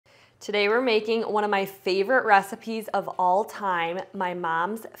Today we're making one of my favorite recipes of all time, my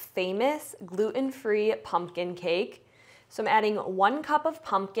mom's famous gluten-free pumpkin cake. So I'm adding 1 cup of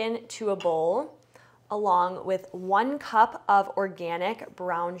pumpkin to a bowl, along with 1 cup of organic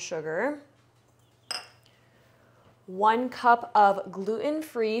brown sugar, 1 cup of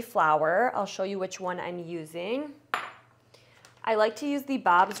gluten-free flour. I'll show you which one I'm using. I like to use the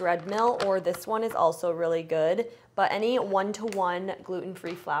Bob's Red Mill, or this one is also really good, but any 1-to-1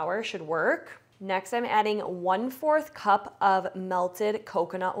 gluten-free flour should work. Next, I'm adding 1/4 cup of melted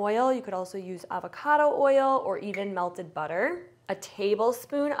coconut oil. You could also use avocado oil or even melted butter. A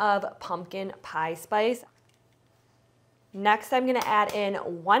tablespoon of pumpkin pie spice. Next, I'm gonna add in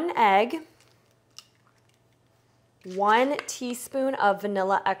 1 egg, 1 teaspoon of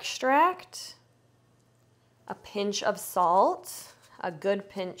vanilla extract, a pinch of salt, a good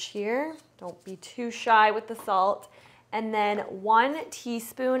pinch here. Don't be too shy with the salt. And then 1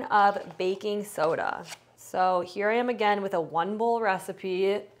 teaspoon of baking soda. So here I am again with a 1 bowl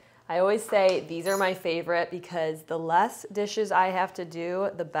recipe. I always say these are my favorite because the less dishes I have to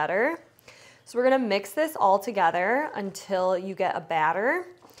do, the better. So we're gonna mix this all together until you get a batter.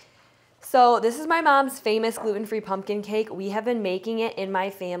 So this is my mom's famous gluten-free pumpkin cake. We have been making it in my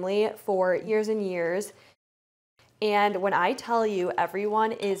family for years and years. And when I tell you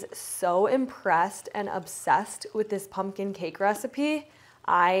everyone is so impressed and obsessed with this pumpkin cake recipe,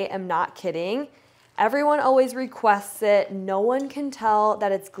 I am not kidding. Everyone always requests it. No one can tell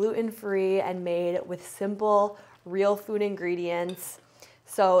that it's gluten-free and made with simple, real food ingredients.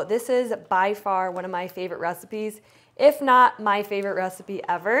 So this is by far one of my favorite recipes, if not my favorite recipe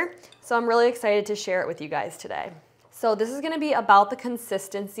ever. So I'm really excited to share it with you guys today. So this is gonna be about the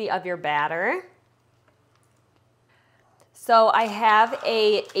consistency of your batter. So I have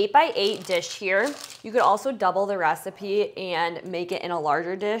a 8x8 dish here. You could also double the recipe and make it in a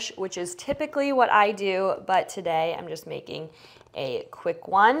larger dish, which is typically what I do, but today I'm just making a quick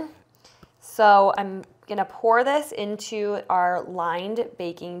one. So I'm gonna pour this into our lined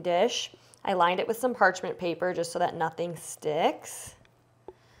baking dish. I lined it with some parchment paper just so that nothing sticks.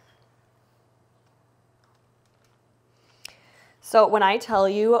 So when I tell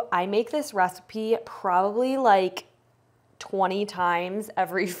you, I make this recipe probably like 20 times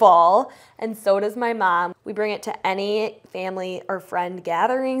every fall, and so does my mom. We bring it to any family or friend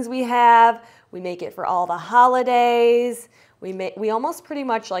gatherings we have. We make it for all the holidays. We almost pretty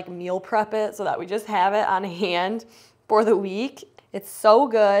much like meal prep it so that we just have it on hand for the week. It's so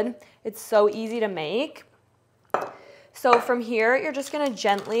good. It's so easy to make. So from here, you're just gonna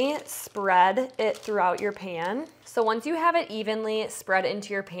gently spread it throughout your pan. So once you have it evenly spread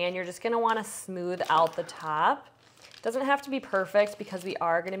into your pan, you're just gonna wanna smooth out the top. Doesn't have to be perfect because we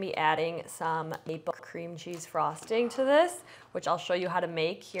are gonna be adding some maple cream cheese frosting to this, which I'll show you how to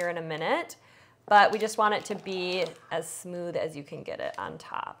make here in a minute. But we just want it to be as smooth as you can get it on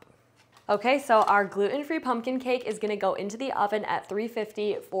top. Okay, so our gluten-free pumpkin cake is gonna go into the oven at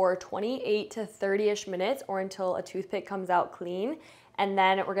 350 for 28 to 30-ish minutes, or until a toothpick comes out clean. And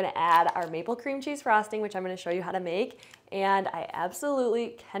then we're gonna add our maple cream cheese frosting, which I'm gonna show you how to make. And I absolutely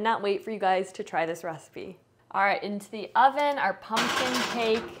cannot wait for you guys to try this recipe. All right, into the oven, our pumpkin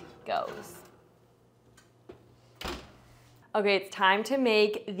cake goes. Okay, it's time to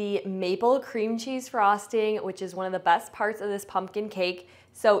make the maple cream cheese frosting, which is one of the best parts of this pumpkin cake.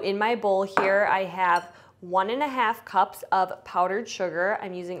 So in my bowl here, I have 1.5 cups of powdered sugar.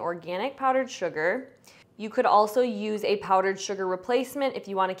 I'm using organic powdered sugar. You could also use a powdered sugar replacement if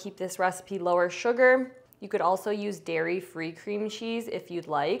you want to keep this recipe lower sugar. You could also use dairy-free cream cheese if you'd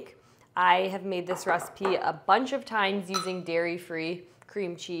like. I have made this recipe a bunch of times using dairy-free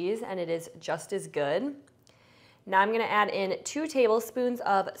cream cheese, and it is just as good. Now I'm gonna add in 2 tablespoons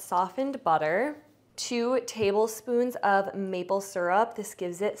of softened butter, 2 tablespoons of maple syrup. This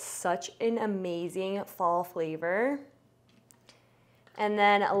gives it such an amazing fall flavor. And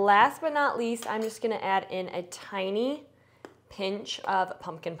then last but not least, I'm just gonna add in a tiny pinch of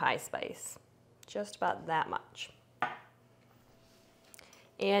pumpkin pie spice. Just about that much.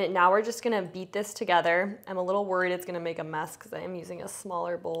 And now we're just gonna beat this together. I'm a little worried it's gonna make a mess because I am using a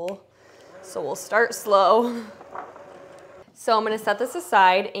smaller bowl. So we'll start slow. So I'm gonna set this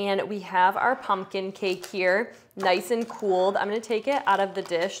aside, and we have our pumpkin cake here, nice and cooled. I'm gonna take it out of the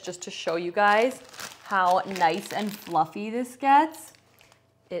dish just to show you guys how nice and fluffy this gets.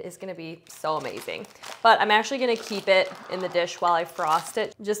 It is gonna be so amazing. But I'm actually gonna keep it in the dish while I frost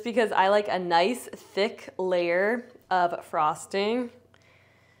it, just because I like a nice thick layer of frosting.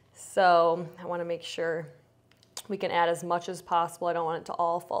 So I wanna make sure We can add as much as possible. I don't want it to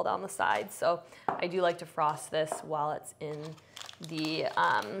all fall down the side. So I do like to frost this while it's in the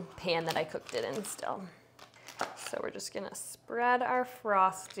pan that I cooked it in still. So we're just gonna spread our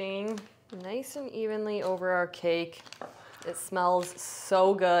frosting nice and evenly over our cake. It smells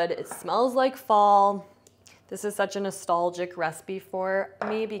so good. It smells like fall. This is such a nostalgic recipe for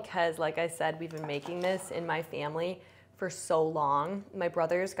me because, like I said, we've been making this in my family for so long. My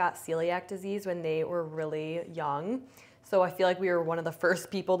brothers got celiac disease when they were really young. So I feel like we were one of the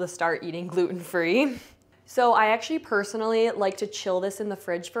first people to start eating gluten-free. So I actually personally like to chill this in the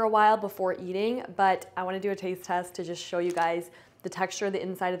fridge for a while before eating, but I want to do a taste test to just show you guys the texture of the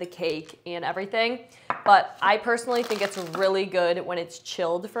inside of the cake and everything. But I personally think it's really good when it's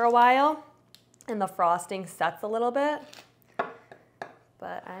chilled for a while and the frosting sets a little bit.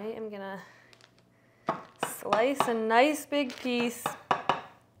 But I am gonna slice a nice big piece.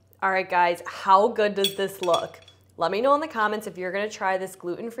 All right, guys, how good does this look? Let me know in the comments if you're gonna try this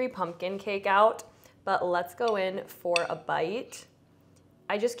gluten-free pumpkin cake out, but let's go in for a bite.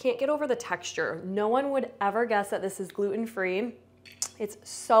 I just can't get over the texture. No one would ever guess that this is gluten-free. It's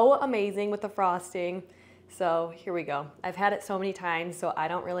so amazing with the frosting. So here we go. I've had it so many times, so I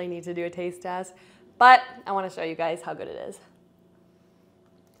don't really need to do a taste test, but I wanna show you guys how good it is.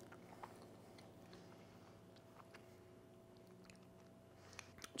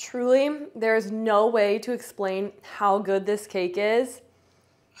 Truly, there's no way to explain how good this cake is.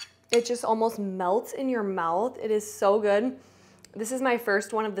 It just almost melts in your mouth. It is so good. This is my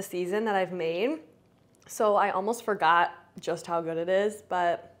first one of the season that I've made, so I almost forgot just how good it is,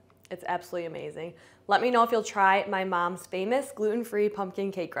 but it's absolutely amazing. Let me know if you'll try my mom's famous gluten-free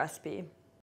pumpkin cake recipe.